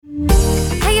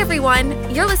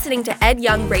everyone. You're listening to Ed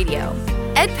Young Radio,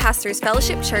 Ed Pastors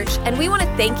Fellowship Church, and we want to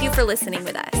thank you for listening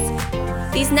with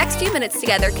us. These next few minutes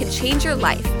together can change your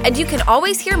life, and you can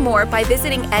always hear more by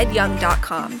visiting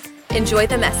edyoung.com. Enjoy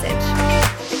the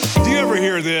message. Do you ever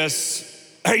hear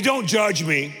this? Hey, don't judge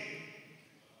me.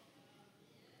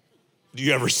 Do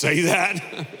you ever say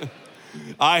that?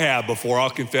 I have before, I'll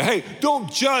confess. Hey,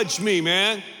 don't judge me,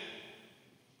 man.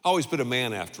 I always put a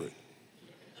man after it.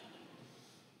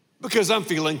 Because I'm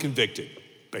feeling convicted,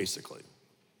 basically.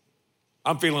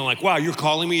 I'm feeling like, wow, you're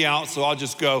calling me out, so I'll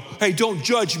just go, hey, don't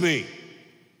judge me.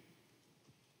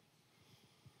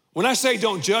 When I say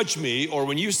don't judge me, or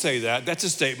when you say that, that's a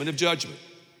statement of judgment.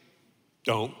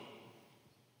 Don't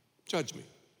judge me.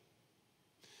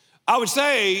 I would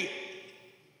say,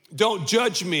 don't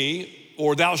judge me,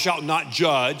 or thou shalt not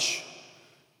judge,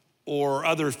 or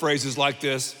other phrases like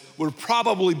this, would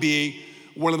probably be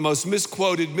one of the most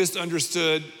misquoted,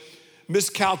 misunderstood,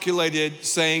 miscalculated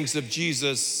sayings of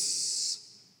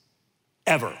Jesus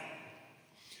ever.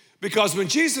 Because when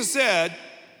Jesus said,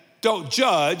 don't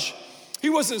judge, he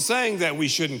wasn't saying that we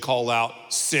shouldn't call out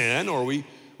sin, or we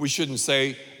shouldn't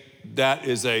say that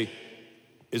is an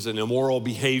immoral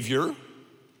behavior.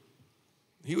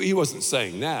 He wasn't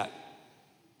saying that.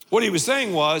 What he was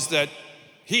saying was that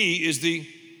he is the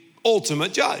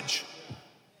ultimate judge.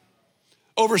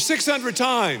 Over 600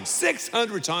 times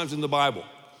in the Bible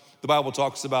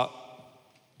talks about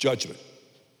judgment.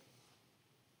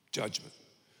 Judgment.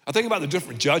 I think about the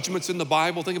different judgments in the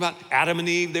Bible. Think about Adam and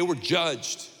Eve, they were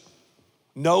judged.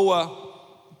 Noah,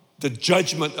 the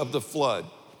judgment of the flood.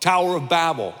 Tower of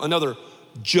Babel, another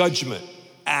judgment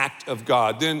act of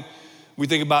God. Then we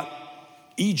think about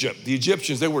Egypt, the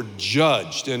Egyptians, they were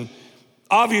judged. And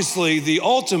obviously the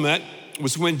ultimate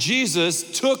was when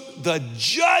Jesus took the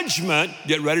judgment,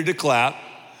 get ready to clap,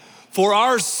 for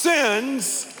our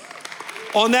sins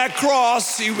on that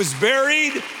cross. He was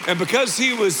buried, and because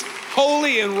he was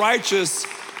holy and righteous,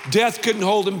 death couldn't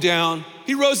hold him down.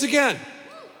 He rose again.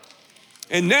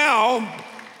 And now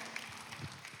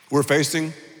we're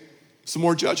facing some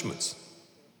more judgments.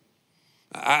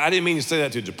 I didn't mean to say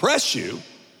that to depress you.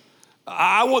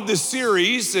 I want this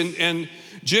series, and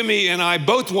Jimmy and I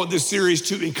both want this series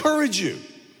to encourage you,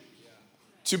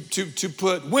 to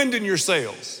put wind in your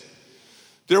sails.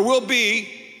 There will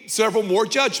be several more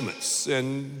judgments,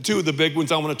 and two of the big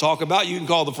ones I want to talk about. You can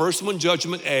call the first one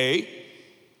Judgment A,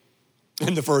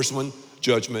 and the first one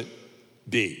Judgment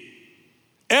B.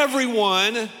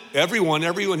 Everyone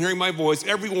hearing my voice,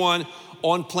 everyone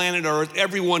on planet Earth,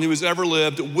 everyone who has ever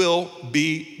lived will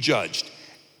be judged.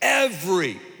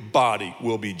 Everybody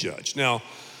will be judged. Now,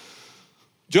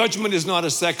 judgment is not a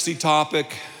sexy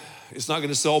topic. It's not going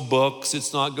to sell books.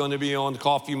 It's not going to be on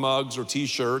coffee mugs or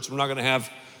t-shirts. We're not going to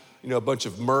have, a bunch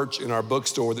of merch in our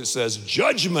bookstore that says,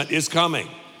 judgment is coming.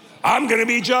 I'm going to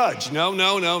be judged.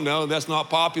 No, that's not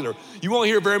popular. You won't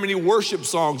hear very many worship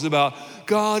songs about,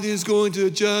 God is going to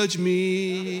judge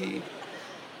me.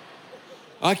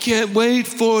 I can't wait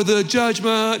for the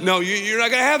judgment. No, you're not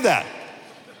going to have that.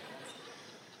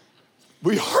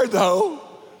 We are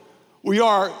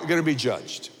going to be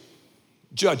judged.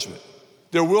 Judgment.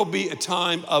 There will be a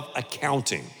time of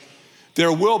accounting.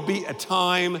 There will be a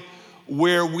time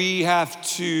where we have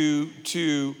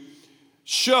to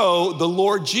show the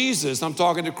Lord Jesus, I'm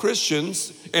talking to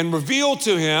Christians, and reveal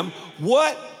to him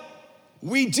what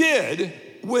we did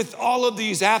with all of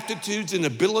these aptitudes and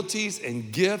abilities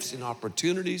and gifts and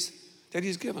opportunities that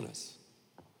he's given us.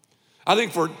 I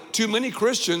think for too many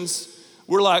Christians,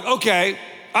 we're like, okay,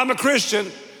 I'm a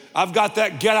Christian. I've got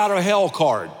that get out of hell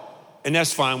card, and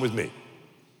that's fine with me.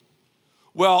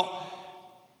 Well,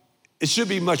 it should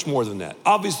be much more than that.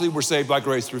 Obviously, we're saved by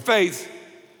grace through faith.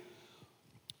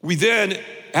 We then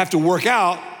have to work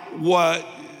out what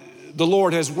the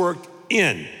Lord has worked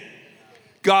in.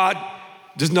 God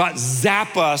does not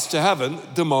zap us to heaven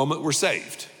the moment we're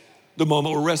saved, the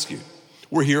moment we're rescued.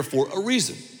 We're here for a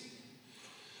reason.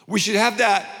 We should have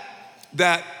that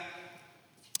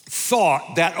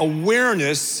thought, that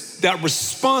awareness, that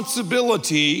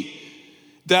responsibility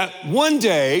that one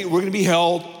day we're going to be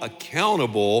held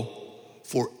accountable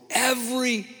for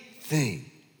everything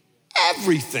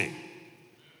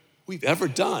we've ever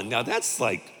done. Now that's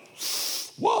like,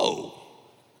 whoa,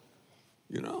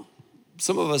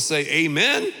 Some of us say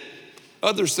amen,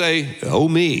 others say, oh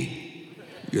me,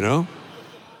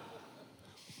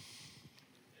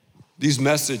 These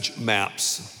message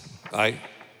maps, I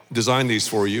designed these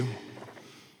for you.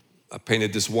 I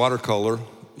painted this watercolor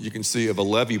you can see of a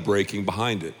levee breaking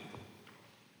behind it.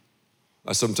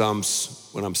 I sometimes,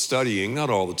 when I'm studying, not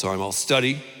all the time, I'll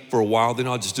study for a while, then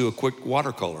I'll just do a quick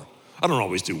watercolor. I don't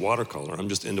always do watercolor. I'm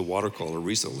just into watercolor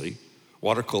recently.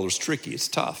 Watercolor's tricky. It's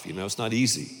tough, it's not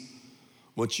easy.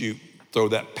 Once you throw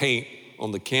that paint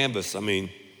on the canvas,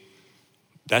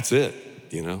 that's it,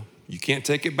 You can't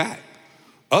take it back.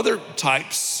 Other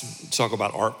types, talk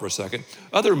about art for a second,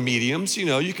 other mediums,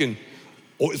 you can,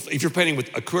 if you're painting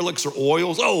with acrylics or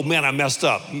oils, oh man, I messed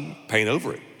up. You can paint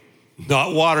over it.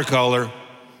 Not watercolor.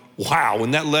 Wow,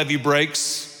 when that levee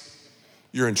breaks,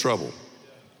 you're in trouble.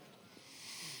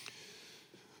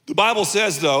 The Bible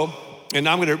says, though, and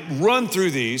I'm going to run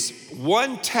through these,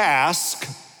 one task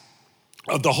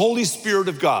of the Holy Spirit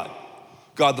of God,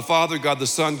 God the Father, God the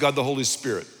Son, God the Holy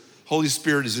Spirit. Holy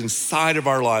Spirit is inside of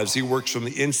our lives. He works from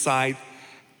the inside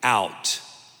out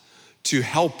to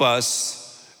help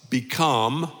us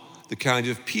become the kind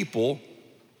of people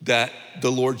that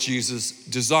the Lord Jesus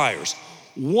desires.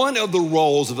 One of the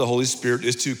roles of the Holy Spirit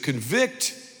is to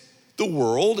convict the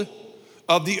world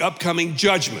of the upcoming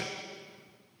judgment.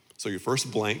 So your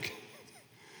first blank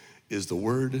is the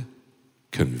word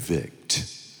convict.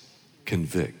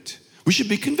 Convict. We should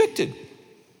be convicted.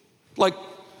 Like,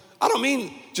 I don't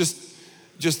mean just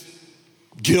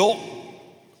guilt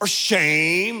or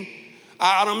shame.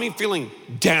 I don't mean feeling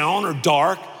down or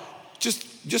dark.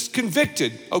 Just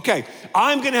convicted. Okay,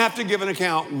 I'm gonna have to give an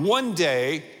account one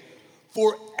day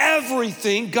for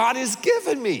everything God has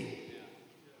given me.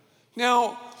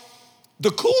 Now,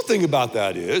 the cool thing about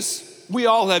that is we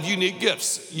all have unique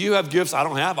gifts. You have gifts I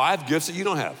don't have. I have gifts that you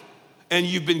don't have. And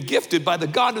you've been gifted by the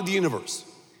God of the universe.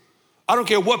 I don't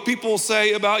care what people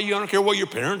say about you. I don't care what your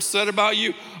parents said about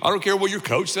you. I don't care what your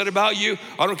coach said about you.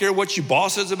 I don't care what your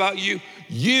boss says about you.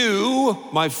 You,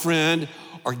 my friend,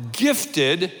 are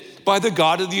gifted by the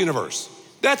God of the universe.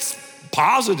 That's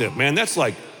positive, man. That's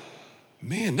like,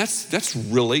 man, that's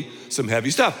really some heavy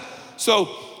stuff.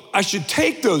 So I should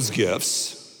take those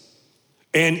gifts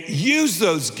and use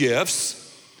those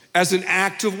gifts as an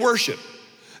act of worship.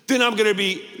 Then I'm gonna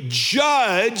be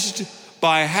judged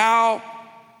by how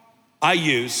I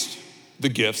used the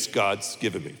gifts God's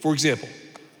given me. For example,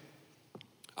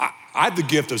 I have the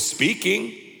gift of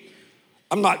speaking.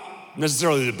 I'm not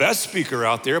necessarily the best speaker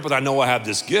out there, but I know I have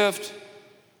this gift.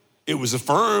 It was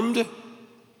affirmed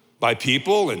by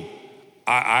people, and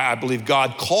I believe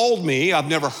God called me. I've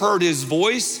never heard his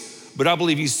voice, but I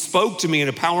believe he spoke to me in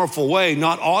a powerful way,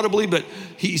 not audibly, but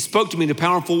he spoke to me in a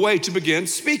powerful way to begin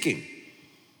speaking.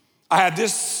 I have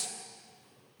this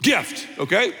gift,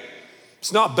 okay?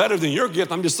 It's not better than your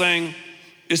gift. I'm just saying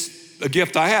it's a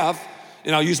gift I have,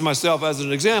 and I'll use myself as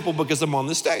an example because I'm on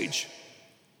the stage.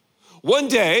 One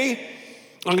day,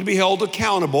 I'm gonna be held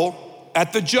accountable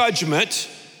at the judgment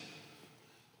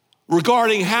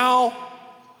regarding how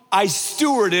I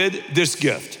stewarded this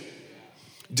gift.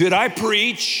 Did I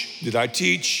preach? Did I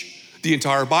teach the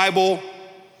entire Bible?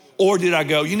 Or did I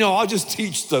go, I'll just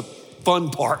teach the fun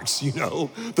parts,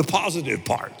 the positive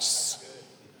parts.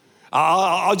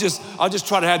 I'll just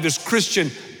try to have this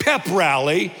Christian pep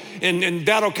rally and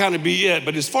that'll kind of be it.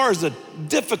 But as far as the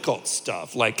difficult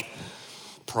stuff like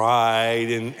pride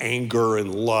and anger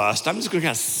and lust, I'm just gonna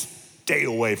kind of stay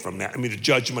away from that. The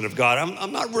judgment of God,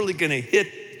 I'm not really gonna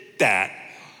hit that.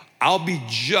 I'll be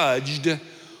judged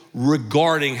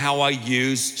regarding how I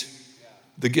used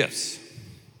the gifts.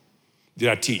 Did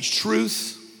I teach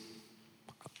truth?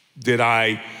 Did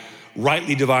I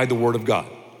rightly divide the word of God?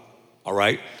 All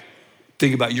right?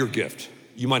 Think about your gift.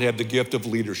 You might have the gift of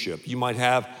leadership. You might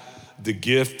have the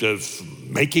gift of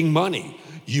making money.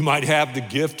 You might have the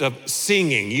gift of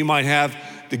singing. You might have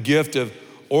the gift of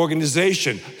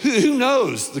organization. Who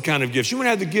knows the kind of gifts? You might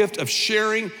have the gift of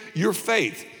sharing your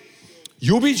faith.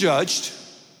 You'll be judged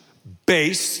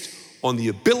based on the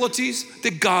abilities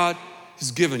that God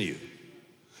has given you.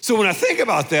 So when I think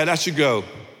about that, I should go,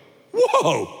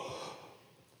 whoa.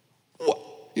 What?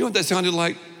 You know what that sounded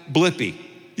like? Blippi.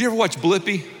 You ever watch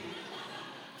Blippi?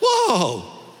 Whoa,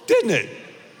 didn't it?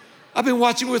 I've been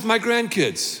watching with my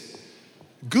grandkids.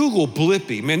 Google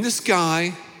Blippi. Man, this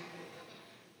guy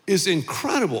is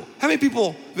incredible. How many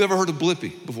people have ever heard of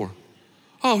Blippi before?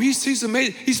 Oh, he's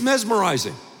amazing. He's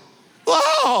mesmerizing.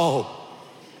 Whoa.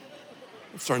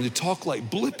 I'm starting to talk like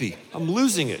Blippi. I'm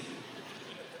losing it.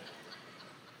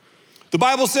 The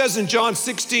Bible says in John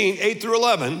 16, 8 through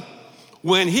 11,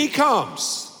 when he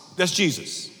comes, that's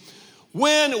Jesus,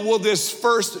 when will this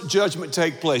first judgment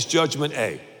take place? Judgment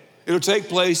A. It'll take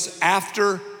place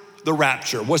after the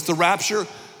rapture. What's the rapture?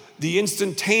 The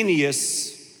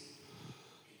instantaneous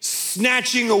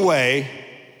snatching away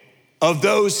of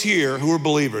those here who are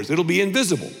believers. It'll be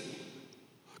invisible.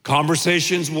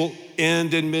 Conversations will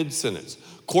end in mid-sentence.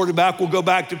 Quarterback will go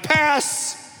back to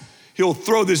pass. He'll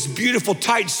throw this beautiful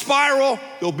tight spiral.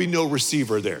 There'll be no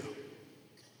receiver there.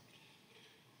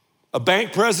 A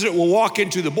bank president will walk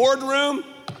into the boardroom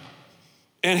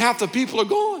and half the people are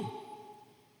gone.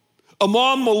 A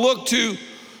mom will look to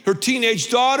her teenage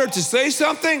daughter to say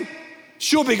something,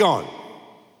 she'll be gone.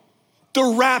 The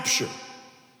rapture.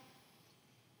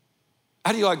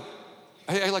 How do you like,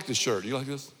 I like this shirt. Do you like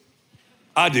this?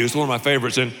 I do, it's one of my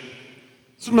favorites. And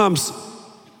sometimes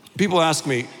people ask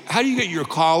me, how do you get your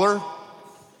collar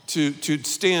to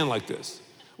stand like this?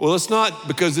 Well, it's not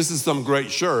because this is some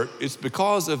great shirt. It's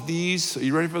because of these. Are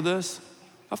you ready for this?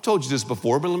 I've told you this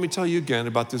before, but let me tell you again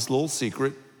about this little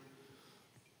secret.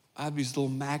 I have these little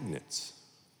magnets.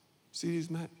 See these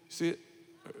magnets? See it?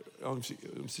 Oh,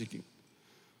 I'm seeking.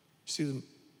 See the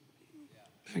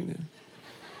magnet?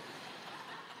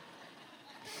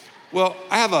 Well,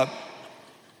 I have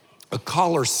a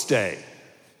collar stay.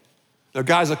 Now,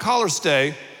 guys, a collar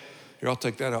stay, here, I'll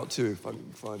take that out too if I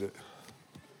can find it.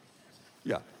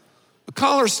 Yeah. A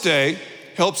collar stay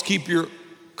helps keep your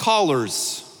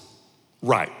collars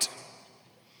right.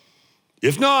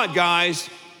 If not, guys,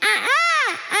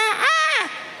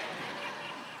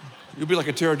 you'll be like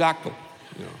a pterodactyl.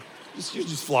 You know, you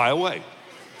just fly away.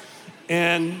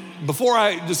 And before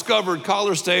I discovered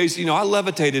collar stays, you know, I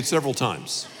levitated several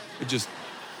times. It just,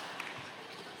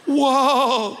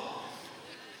 whoa.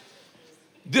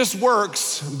 This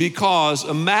works because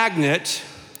a magnet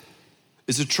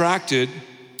is attracted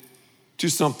to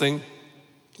something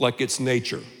like its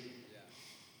nature.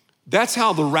 That's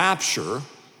how the rapture,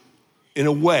 in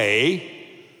a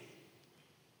way,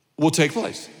 will take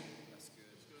place.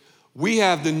 We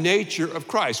have the nature of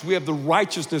Christ. We have the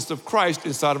righteousness of Christ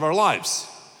inside of our lives.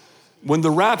 When the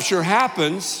rapture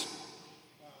happens,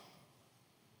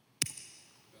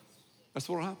 that's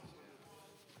what will happen.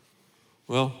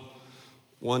 Well,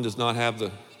 one does not have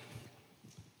the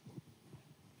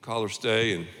collar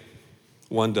stay and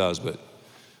one does, but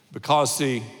because,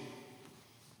 see,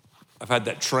 I've had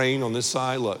that train on this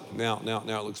side. Look, now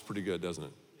it looks pretty good, doesn't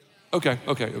it? Okay.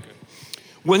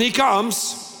 When he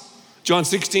comes, John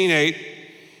 16:8,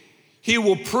 he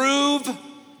will prove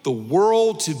the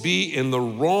world to be in the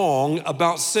wrong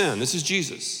about sin. This is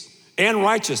Jesus. And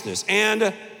righteousness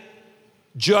and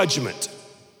judgment.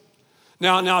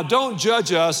 Now, don't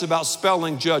judge us about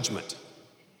spelling judgment.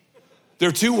 There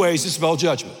are two ways to spell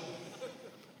judgment.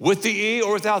 With the E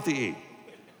or without the E.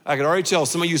 I can already tell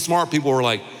some of you smart people were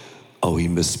like, oh, he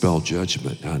misspelled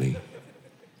judgment, honey.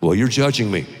 Well, you're judging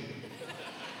me.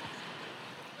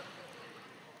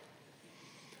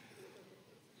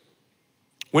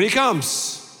 When he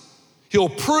comes, he'll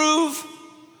prove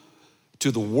to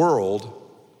the world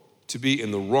to be in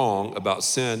the wrong about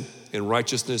sin and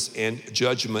righteousness and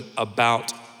judgment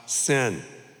about sin.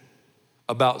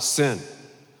 About sin.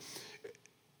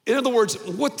 In other words,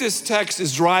 what this text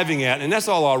is driving at, and that's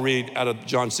all I'll read out of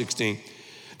John 16.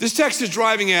 This text is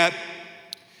driving at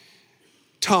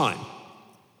time.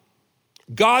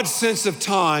 God's sense of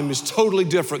time is totally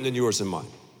different than yours and mine.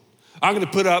 I'm going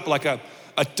to put up like a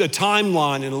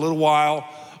timeline in a little while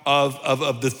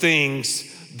of the things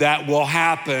that will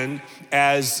happen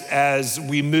as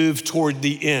we move toward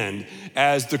the end,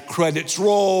 as the credits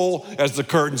roll, as the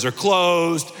curtains are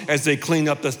closed, as they clean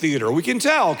up the theater. We can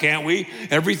tell, can't we?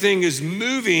 Everything is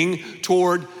moving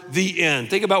toward the end.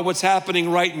 Think about what's happening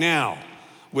right now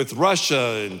with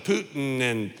Russia and Putin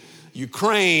and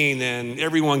Ukraine and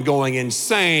everyone going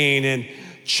insane, and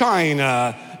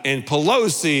China and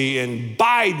Pelosi and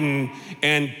Biden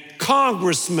and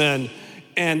congressmen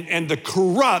and the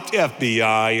corrupt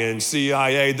FBI and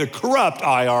CIA, the corrupt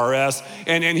IRS.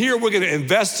 And here we're going to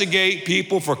investigate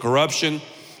people for corruption.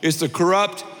 It's the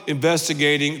corrupt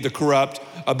investigating the corrupt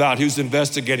about who's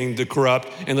investigating the corrupt.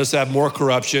 And let's have more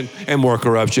corruption and more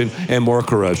corruption and more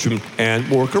corruption and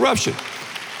more corruption.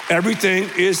 Everything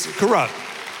is corrupt.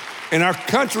 And our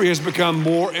country has become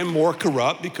more and more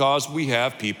corrupt because we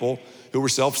have people who are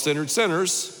self-centered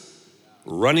sinners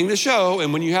running the show.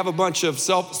 And when you have a bunch of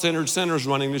self-centered sinners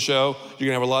running the show, you're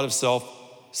gonna have a lot of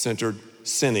self-centered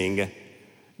sinning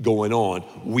going on.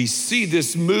 We see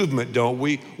this movement, don't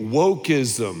we?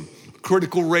 Wokeism,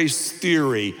 critical race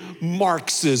theory,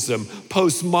 Marxism,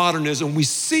 postmodernism. We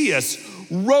see us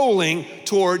rolling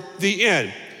toward the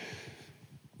end.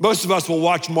 Most of us will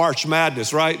watch March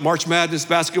Madness, right? March Madness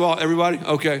basketball, everybody?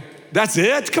 Okay. That's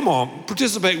it? Come on,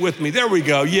 participate with me. There we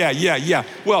go. Yeah.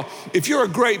 Well, if you're a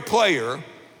great player,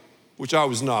 which I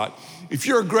was not, if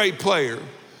you're a great player,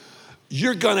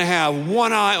 you're gonna have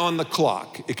one eye on the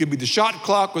clock. It could be the shot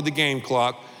clock or the game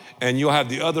clock, and you'll have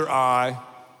the other eye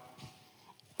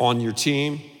on your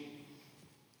team,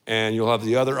 and you'll have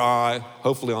the other eye,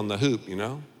 hopefully on the hoop, you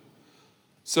know?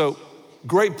 So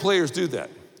great players do that.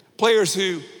 Players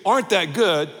who aren't that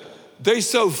good, they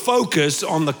so focus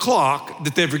on the clock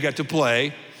that they forget to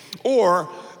play, or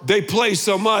they play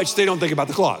so much they don't think about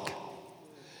the clock.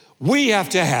 We have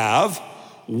to have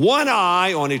one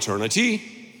eye on eternity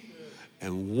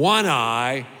and one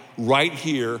eye right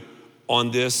here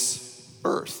on this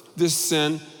earth, this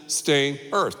sin-stained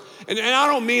earth. And I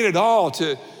don't mean at all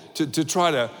to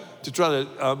try to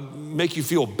make you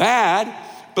feel bad,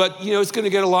 but it's going to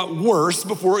get a lot worse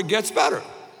before it gets better.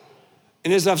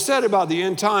 And as I've said about the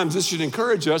end times, this should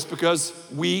encourage us because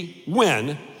we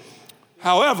win.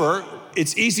 However,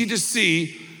 it's easy to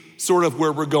see sort of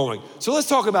where we're going. So let's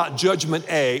talk about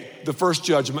judgment A, the first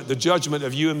judgment, the judgment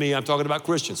of you and me. I'm talking about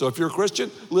Christians. So if you're a Christian,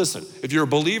 listen. If you're a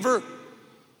believer,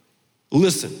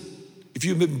 listen. If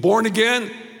you've been born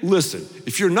again, listen.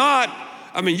 If you're not,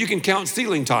 you can count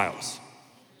ceiling tiles,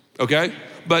 okay?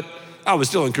 But I would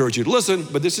still encourage you to listen,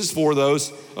 but this is for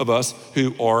those of us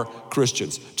who are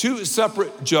Christians. Two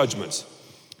separate judgments.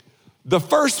 The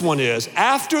first one is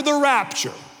after the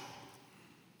rapture,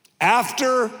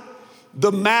 after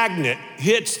the magnet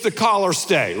hits the collar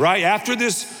stay, right? After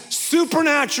this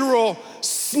supernatural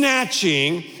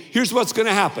snatching, here's what's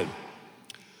gonna happen.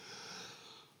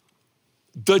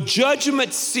 The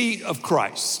judgment seat of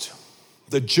Christ,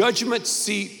 the judgment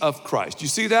seat of Christ, you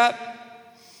see that?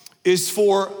 Is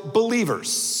for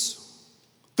believers,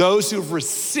 those who've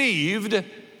received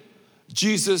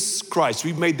Jesus Christ.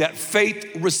 We've made that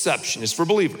faith reception. It's for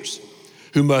believers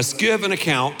who must give an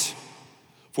account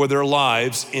for their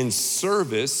lives in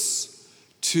service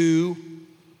to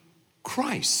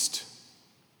Christ.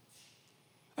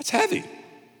 That's heavy.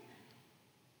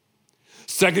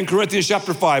 2 Corinthians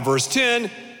chapter 5, verse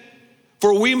 10,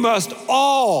 for we must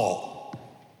all,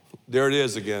 there it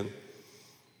is again.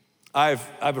 I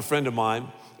have a friend of mine,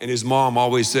 and his mom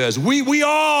always says, we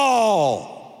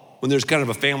all, when there's kind of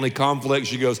a family conflict,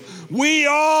 she goes, we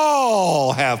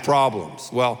all have problems.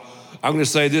 Well, I'm gonna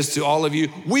say this to all of you.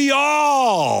 We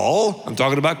all, I'm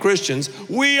talking about Christians,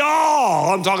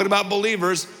 I'm talking about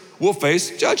believers, will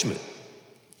face judgment.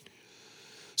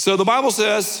 So the Bible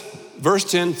says, verse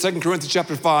 10, 2 Corinthians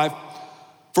chapter 5,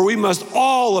 for we must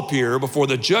all appear before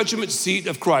the judgment seat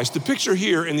of Christ. The picture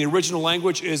here in the original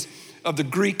language is of the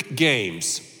Greek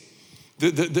games.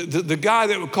 The guy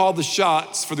that would call the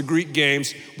shots for the Greek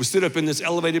games would sit up in this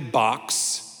elevated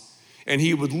box, and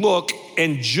he would look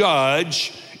and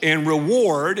judge and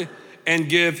reward and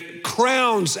give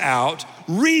crowns out,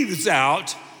 wreaths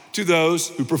out to those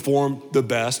who perform the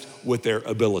best with their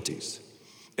abilities.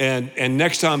 And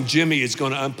next time Jimmy is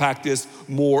going to unpack this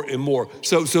more and more.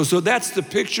 So that's the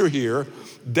picture here.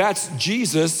 That's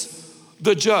Jesus,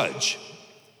 the judge.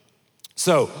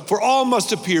 So, for all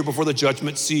must appear before the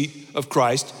judgment seat of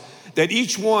Christ, that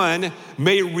each one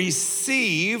may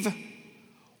receive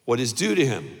what is due to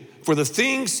him for the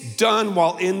things done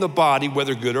while in the body,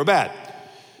 whether good or bad.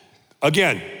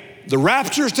 Again, the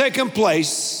rapture's taken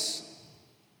place.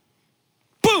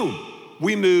 Boom,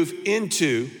 we move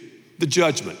into the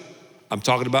judgment. I'm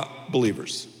talking about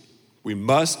believers. We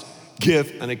must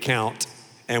give an account,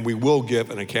 and we will give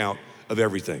an account of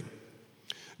everything.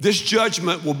 This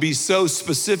judgment will be so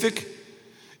specific,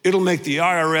 it'll make the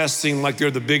IRS seem like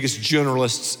they're the biggest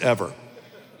generalists ever.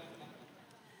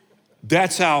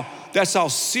 That's how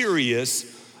serious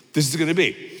this is gonna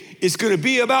be. It's gonna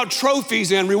be about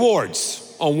trophies and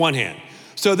rewards on one hand.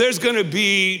 So there's gonna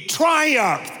be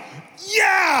triumph,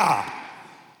 yeah!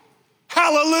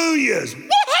 Hallelujahs,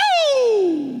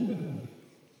 woohoo!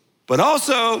 But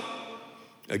also,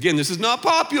 again, this is not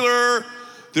popular,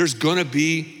 there's gonna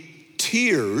be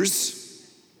tears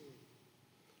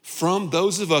from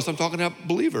those of us, I'm talking about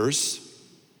believers,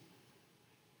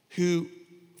 who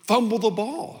fumble the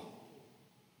ball,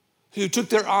 who took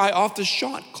their eye off the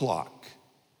shot clock,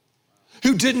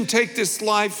 who didn't take this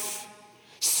life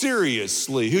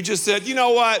seriously, who just said, you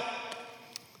know what,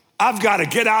 I've got to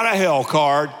get out of hell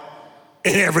card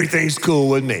and everything's cool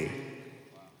with me.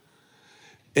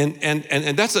 And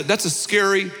that's a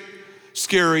scary,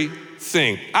 scary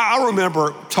thing. I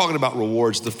remember talking about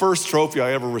rewards. The first trophy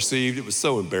I ever received, it was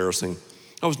so embarrassing.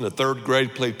 I was in the third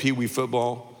grade, played peewee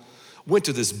football, went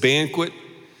to this banquet,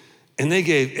 and they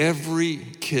gave every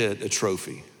kid a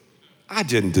trophy. I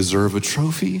didn't deserve a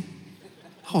trophy.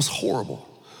 I was horrible.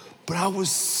 But I was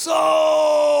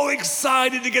so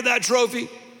excited to get that trophy.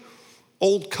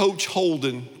 Old Coach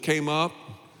Holden came up,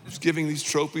 was giving these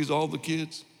trophies to all the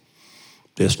kids.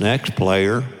 This next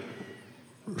player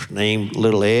is named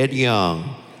Little Ed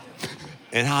Young.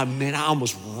 And I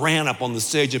almost ran up on the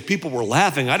stage and people were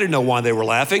laughing. I didn't know why they were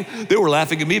laughing. They were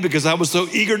laughing at me because I was so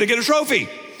eager to get a trophy.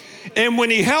 And when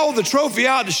he held the trophy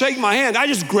out to shake my hand, I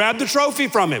just grabbed the trophy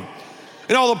from him.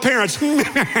 And all the parents,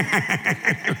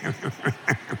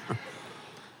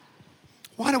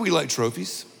 why do we like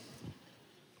trophies?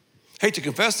 Hate to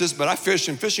confess this, but I fish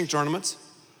in fishing tournaments,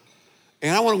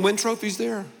 and I want to win trophies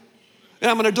there. And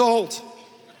I'm an adult.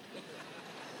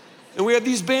 And we have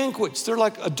these banquets. They're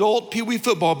like adult Pee Wee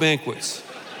football banquets.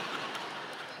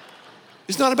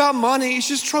 It's not about money, it's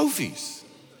just trophies.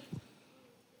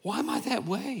 Why am I that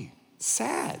way?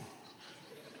 Sad.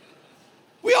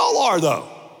 We all are, though.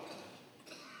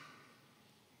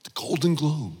 The Golden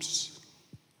Globes,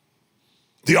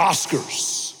 the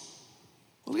Oscars.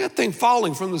 Well, look at that thing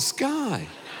falling from the sky.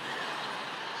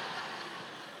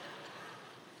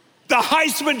 The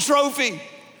Heisman Trophy.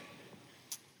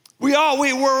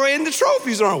 We're into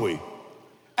trophies, aren't we? And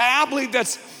I believe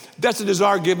that's a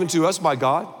desire given to us by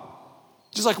God.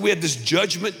 Just like we had this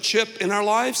judgment chip in our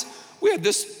lives, we have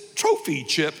this trophy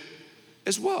chip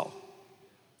as well.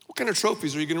 What kind of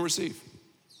trophies are you going to receive?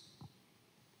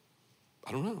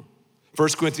 I don't know. 1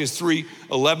 Corinthians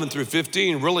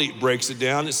 3:11-15 really breaks it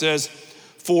down. It says,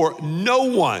 for no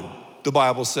one, the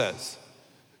Bible says,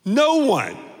 no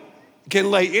one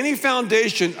can lay any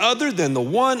foundation other than the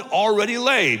one already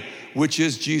laid, which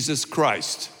is Jesus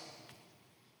Christ.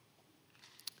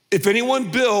 If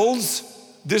anyone builds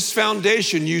this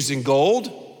foundation using gold,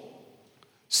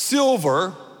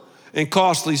 silver, and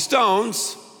costly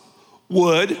stones,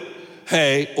 wood,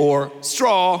 hay, or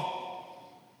straw,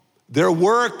 their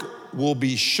work will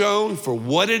be shown for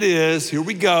what it is. Here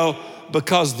we go,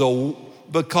 because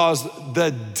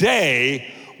the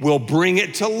day will bring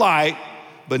it to light.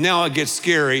 But now it gets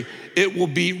scary. It will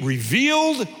be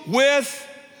revealed with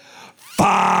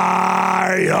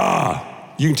fire.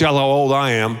 You can tell how old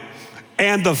I am.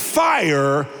 And the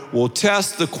fire will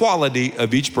test the quality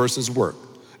of each person's work.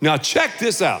 Now check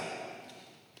this out.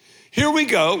 Here we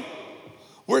go.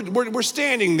 We're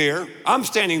standing there. I'm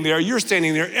standing there. You're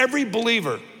standing there. Every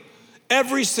believer,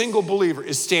 every single believer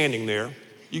is standing there.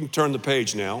 You can turn the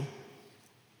page now.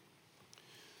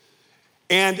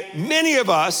 And many of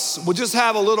us will just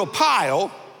have a little pile,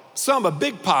 a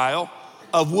big pile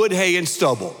of wood, hay, and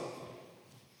stubble.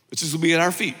 It's just will be at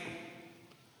our feet.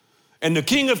 And the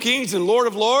King of Kings and Lord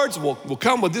of Lords will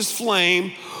come with this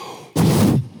flame.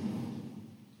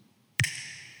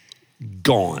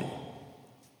 Gone.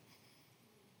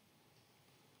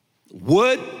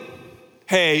 Wood,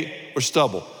 hay, or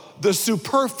stubble. The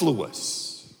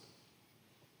superfluous.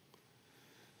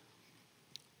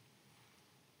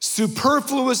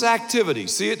 Superfluous activity.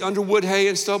 See it under wood, hay,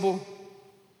 and stubble?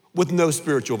 With no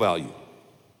spiritual value.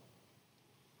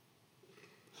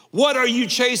 What are you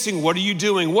chasing? What are you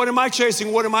doing? What am I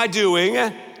chasing? What am I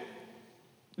doing?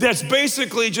 That's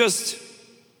basically just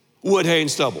wood, hay,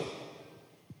 and stubble.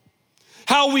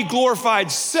 How we glorified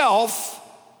self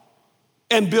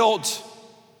and built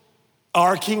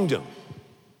our kingdom.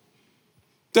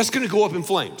 That's going to go up in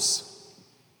flames.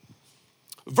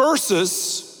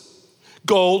 Versus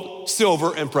gold,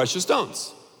 silver, and precious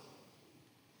stones.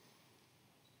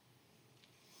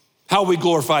 How we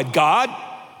glorified God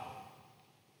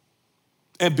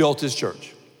and built his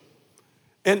church.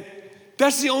 And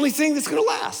that's the only thing that's going to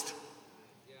last.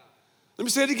 Let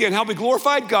me say it again. How we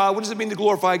glorified God. What does it mean to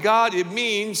glorify God? It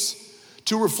means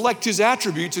to reflect his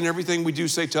attributes in everything we do,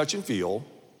 say, touch, and feel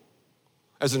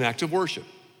as an act of worship.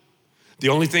 The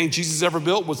only thing Jesus ever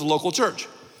built was the local church.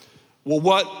 Well,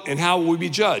 what and how will we be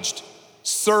judged?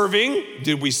 Serving,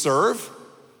 did we serve?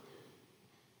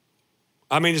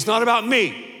 I mean, it's not about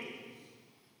me.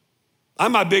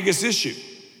 I'm my biggest issue.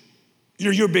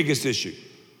 You're your biggest issue.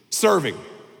 Serving,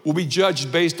 we'll be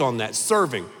judged based on that.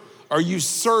 Serving, are you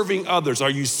serving others? Are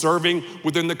you serving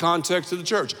within the context of the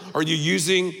church? Are you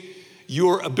using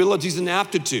your abilities and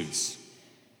aptitudes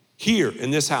here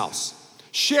in this house?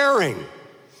 Sharing,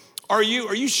 are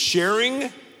you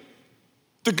sharing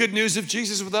the good news of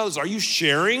Jesus with others? Are you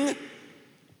sharing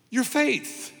your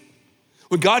faith?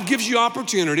 When God gives you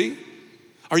opportunity,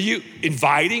 are you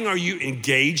inviting? Are you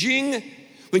engaging?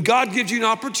 When God gives you an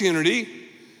opportunity,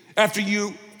 after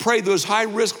you pray those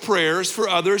high-risk prayers for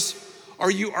others,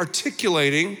 are you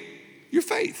articulating your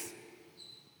faith?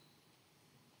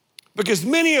 Because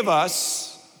many of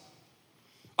us,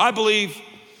 I believe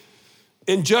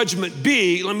in Judgment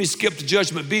B, let me skip to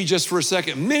Judgment B just for a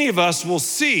second. Many of us will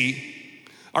see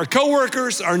our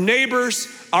coworkers, our neighbors,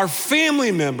 our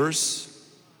family members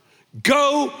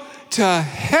go to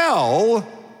hell,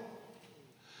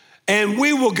 and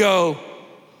we will go,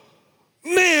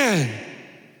 man,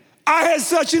 I had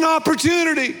such an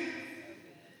opportunity.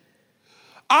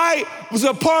 I was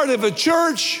a part of a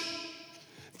church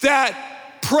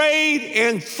that prayed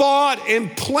and thought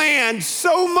and planned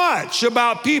so much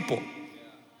about people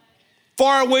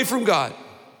far away from God.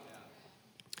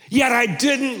 Yet I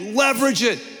didn't leverage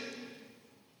it.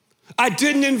 I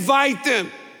didn't invite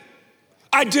them.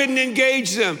 I didn't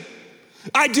engage them.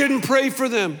 I didn't pray for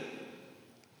them.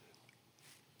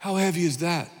 How heavy is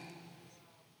that?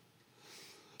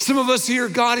 Some of us here,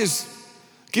 God has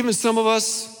given some of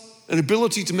us an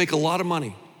ability to make a lot of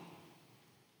money.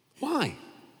 Why?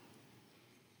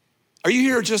 Are you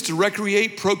here just to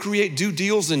recreate, procreate, do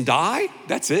deals, and die?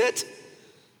 That's it?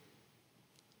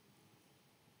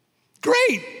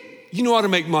 Great. You know how to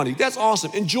make money. That's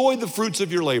awesome. Enjoy the fruits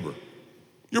of your labor.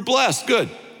 You're blessed. Good.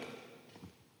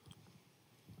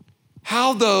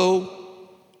 How, though,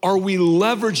 are we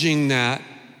leveraging that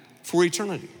for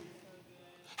eternity?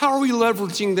 How are we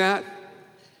leveraging that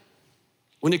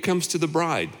when it comes to the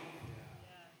bride?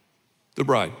 The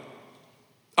bride.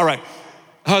 All right,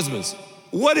 husbands,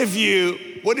 what if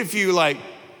you like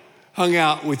hung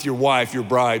out with your wife, your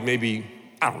bride, maybe,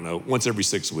 I don't know, once every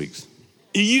 6 weeks?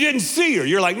 You didn't see her.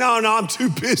 You're like, no, I'm too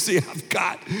busy.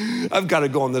 I've got to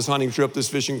go on this hunting trip, this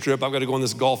fishing trip. I've got to go on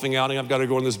this golfing outing. I've got to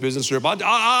go on this business trip.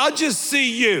 I'll just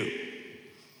see you.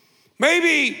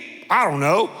 Maybe, I don't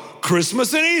know,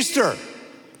 Christmas and Easter.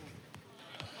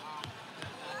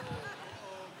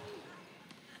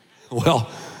 Well,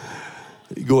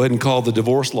 you go ahead and call the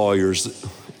divorce lawyers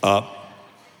up,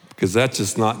 because that's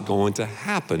just not going to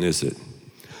happen, is it?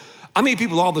 I meet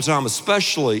people all the time,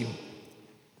 especially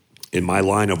in my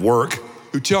line of work,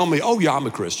 who tell me, oh yeah, I'm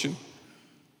a Christian.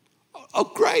 Oh,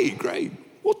 great.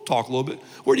 We'll talk a little bit.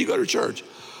 Where do you go to church?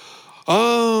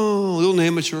 Oh, we'll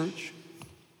name a church.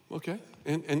 Okay,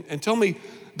 and tell me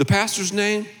the pastor's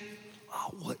name.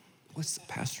 Oh, what's the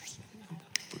pastor's name?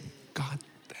 I forgot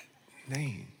that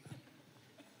name.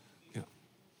 Yeah.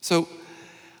 So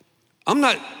I'm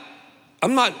not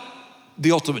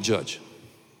the ultimate judge.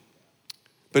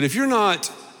 But if you're not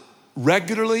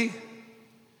regularly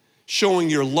showing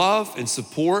your love and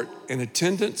support and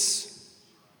attendance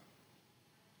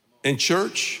in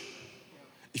church,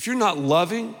 if you're not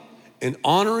loving and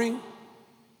honoring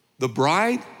the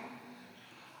bride,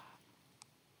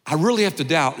 I really have to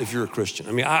doubt if you're a Christian.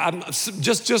 I mean, I'm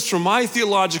just from my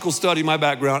theological study, my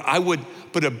background, I would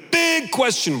put a big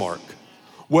question mark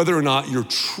whether or not you're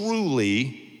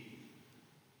truly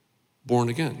born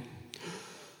again.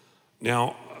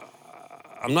 Now,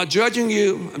 I'm not judging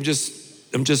you. I'm just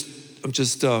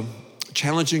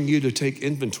challenging you to take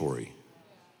inventory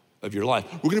of your life.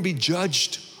 We're gonna be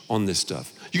judged on this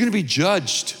stuff. You're gonna be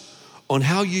judged on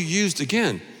how you used,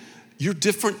 again, your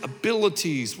different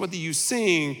abilities, whether you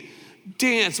sing,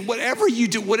 dance, whatever you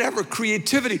do, whatever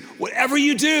creativity, whatever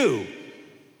you do.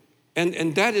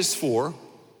 And that is for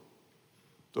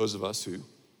those of us who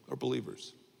are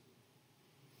believers.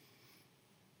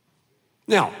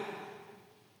 Now,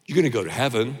 you're gonna go to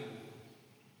heaven,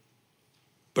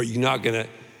 but you're not gonna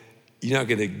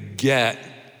get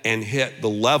and hit the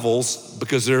levels,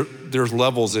 because there's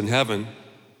levels in heaven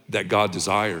that God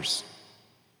desires.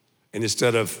 And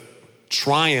instead of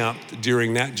triumph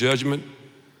during that judgment,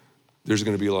 there's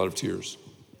gonna be a lot of tears.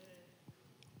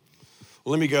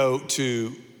 Well, let me go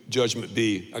to Judgment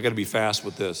B. I gotta be fast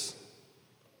with this.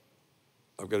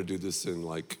 I've gotta do this in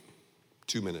like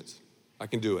 2 minutes. I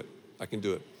can do it.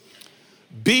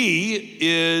 B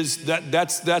is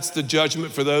that's the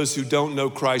judgment for those who don't know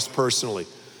Christ personally.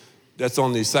 That's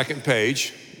on the second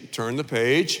page. Turn the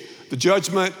page. The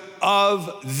judgment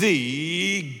of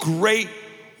the great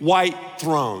white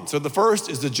throne. So the first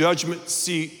is the judgment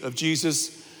seat of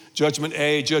Jesus. Judgment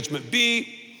A, judgment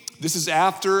B. This is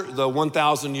after the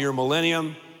 1,000-year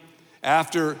millennium,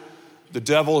 after the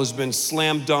devil has been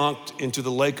slam dunked into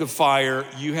the lake of fire.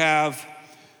 You have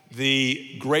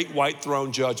the great white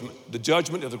throne judgment. The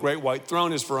judgment of the great white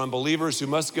throne is for unbelievers who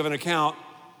must give an account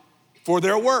for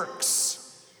their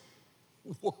works.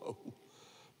 Whoa,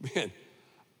 man.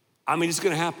 I mean, it's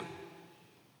gonna happen.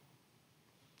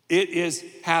 It is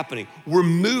happening. We're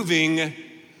moving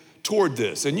toward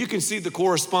this. And you can see the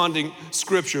corresponding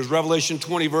scriptures. Revelation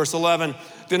 20, verse 11.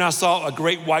 Then I saw a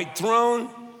great white throne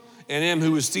and him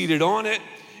who was seated on it.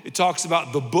 It talks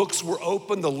about the books were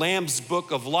open, the Lamb's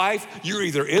book of life. You're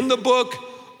either in the book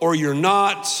or you're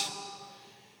not.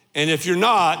 And if you're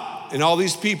not, and all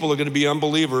these people are gonna be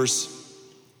unbelievers,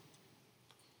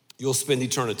 you'll spend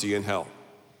eternity in hell.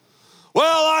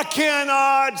 Well, I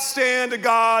cannot stand a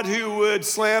God who would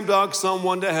slam dunk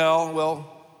someone to hell. Well,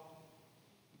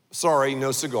 sorry,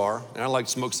 no cigar. And I like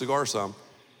to smoke cigars some.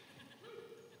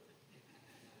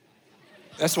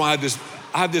 That's why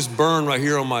I have this burn right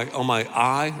here on my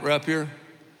eye, right up here.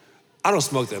 I don't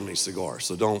smoke that many cigars,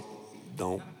 so don't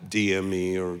DM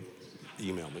me or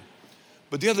email me.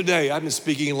 But the other day, I've been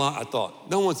speaking a lot. I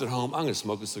thought, no one's at home. I'm going to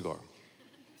smoke a cigar.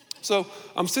 So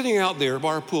I'm sitting out there by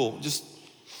our pool, just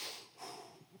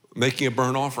making a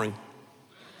burnt offering.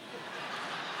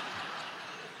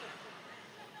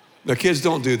 Now, kids,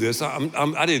 don't do this.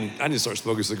 I didn't start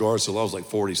smoking cigars until I was like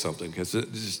 40 something.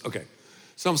 Okay.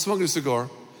 So I'm smoking a cigar,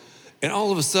 and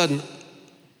all of a sudden,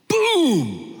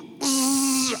 boom!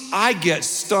 I get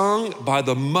stung by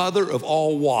the mother of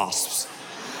all wasps.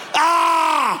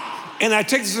 Ah! And I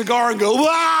take the cigar and go,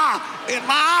 ah!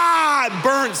 It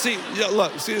burns. See,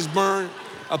 look, see this burn?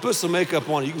 I put some makeup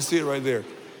on it. You can see it right there.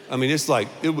 I mean, it's like,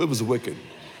 it was wicked.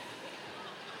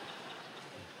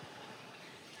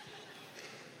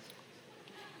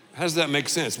 How does that make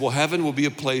sense? Well, heaven will be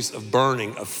a place of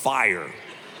burning, of fire.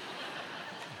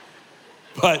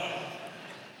 But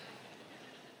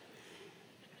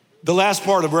the last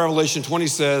part of Revelation 20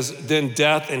 says, then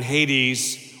death and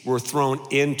Hades were thrown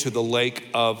into the lake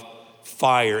of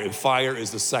fire, and fire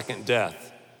is the second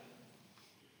death.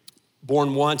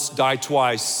 Born once, die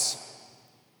twice.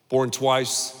 Born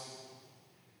twice,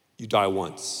 you die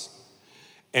once.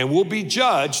 And we'll be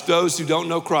judged, those who don't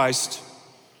know Christ,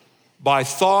 by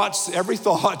thoughts, every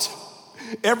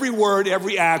word,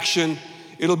 every action.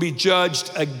 It'll be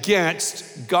judged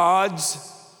against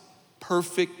God's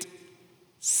perfect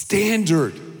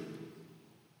standard.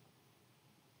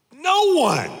 No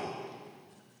one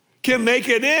can make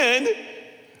it in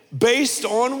based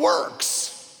on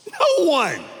works. No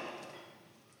one.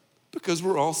 Because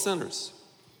we're all sinners.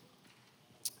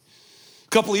 A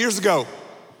couple of years ago,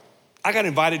 I got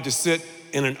invited to sit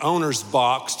in an owner's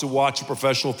box to watch a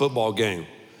professional football game.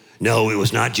 No, it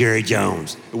was not Jerry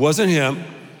Jones. It wasn't him.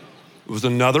 It was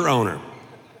another owner.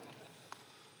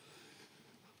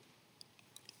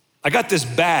 I got this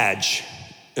badge,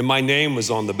 and my name was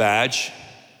on the badge.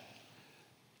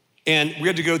 And we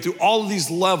had to go through all of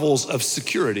these levels of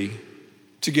security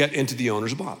to get into the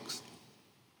owner's box.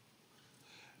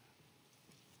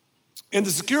 And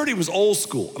the security was old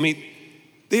school. I mean,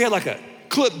 they had like a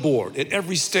clipboard at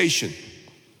every station.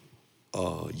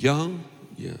 Young?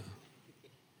 Yeah.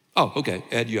 Oh, okay,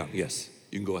 Ed Young, yes,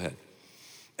 you can go ahead.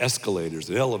 Escalators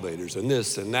and elevators and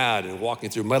this and that and walking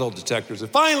through metal detectors.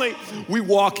 And finally, we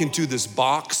walk into this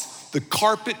box. The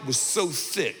carpet was so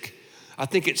thick, I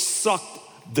think it sucked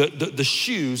the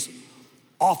shoes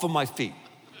off of my feet.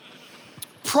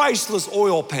 Priceless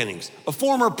oil paintings. A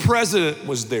former president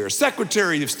was there,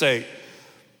 Secretary of State,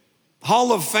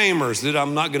 Hall of Famers that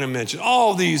I'm not gonna mention,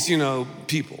 all these,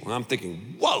 people. And I'm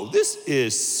thinking, whoa, this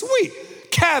is sweet.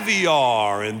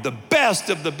 Caviar and the best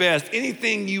of the best,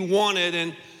 anything you wanted.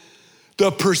 And the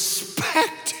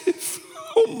perspective,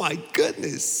 oh my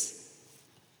goodness.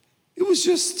 It was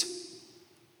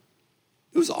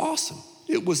awesome.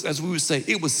 It was, as we would say,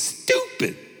 it was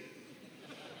stupid.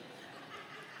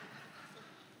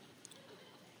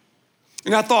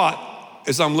 And I thought,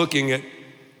 as I'm looking at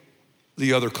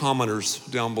the other commoners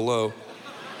down below,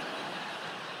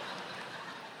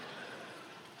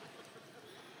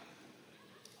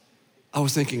 I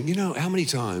was thinking, how many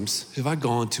times have I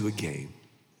gone to a game?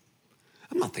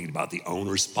 I'm not thinking about the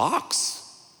owner's box.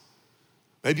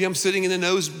 Maybe I'm sitting in the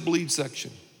nosebleed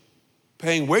section,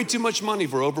 paying way too much money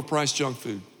for overpriced junk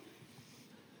food.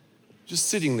 Just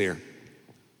sitting there,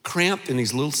 cramped in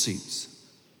these little seats.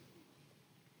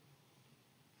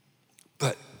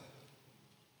 But,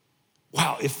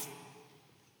 wow, if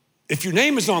your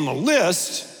name is on the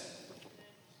list,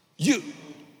 you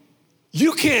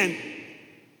can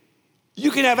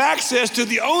have access to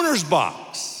the owner's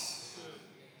box.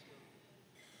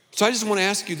 So I just want to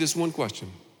ask you this one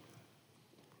question.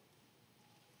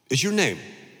 Is your name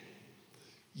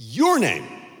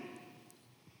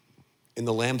in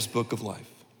the Lamb's Book of Life?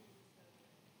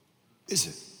 Is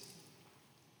it?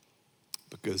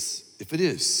 Because if it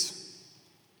is,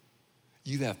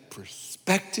 you have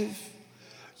perspective,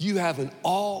 you have an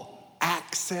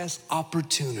all-access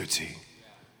opportunity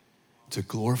to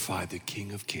glorify the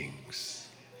King of Kings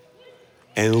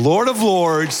and Lord of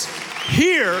Lords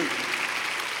here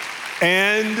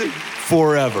and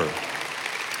forever.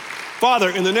 Father,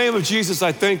 in the name of Jesus,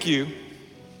 I thank you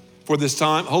for this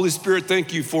time. Holy Spirit,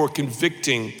 thank you for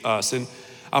convicting us. And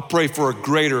I pray for a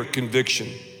greater conviction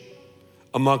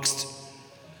amongst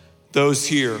those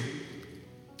here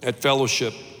at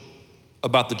Fellowship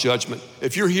about the judgment.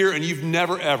 If you're here and you've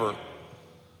never, ever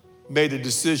made a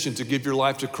decision to give your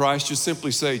life to Christ, just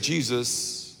simply say,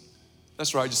 Jesus,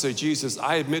 that's right, just say, Jesus,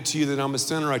 I admit to you that I'm a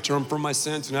sinner. I turn from my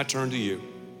sins and I turn to you.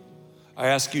 I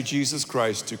ask you, Jesus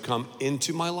Christ, to come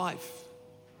into my life.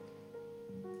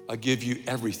 I give you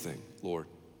everything, Lord.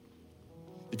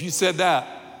 If you said that,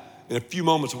 in a few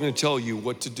moments, we're going to tell you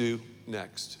what to do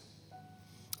next.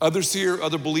 Others here,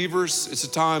 other believers, it's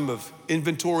a time of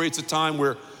inventory. It's a time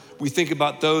where we think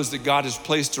about those that God has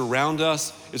placed around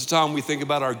us. It's a time we think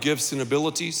about our gifts and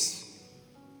abilities.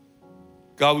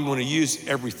 God, we want to use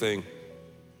everything,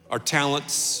 our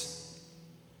talents,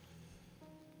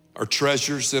 our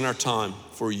treasures, and our time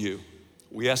for you.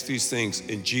 We ask these things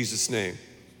in Jesus' name.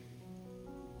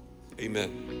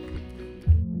 Amen.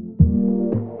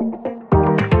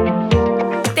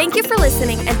 Thank you for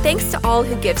listening, and thanks to all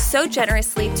who give so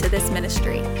generously to this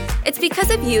ministry. It's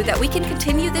because of you that we can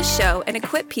continue this show and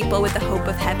equip people with the hope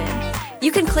of heaven.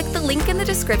 You can click the link in the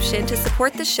description to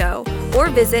support the show or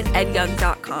visit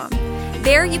edyoung.com.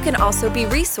 There you can also be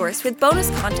resourced with bonus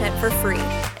content for free,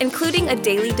 including a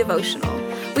daily devotional.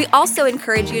 We also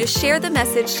encourage you to share the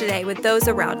message today with those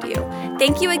around you.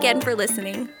 Thank you again for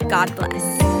listening. God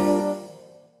bless.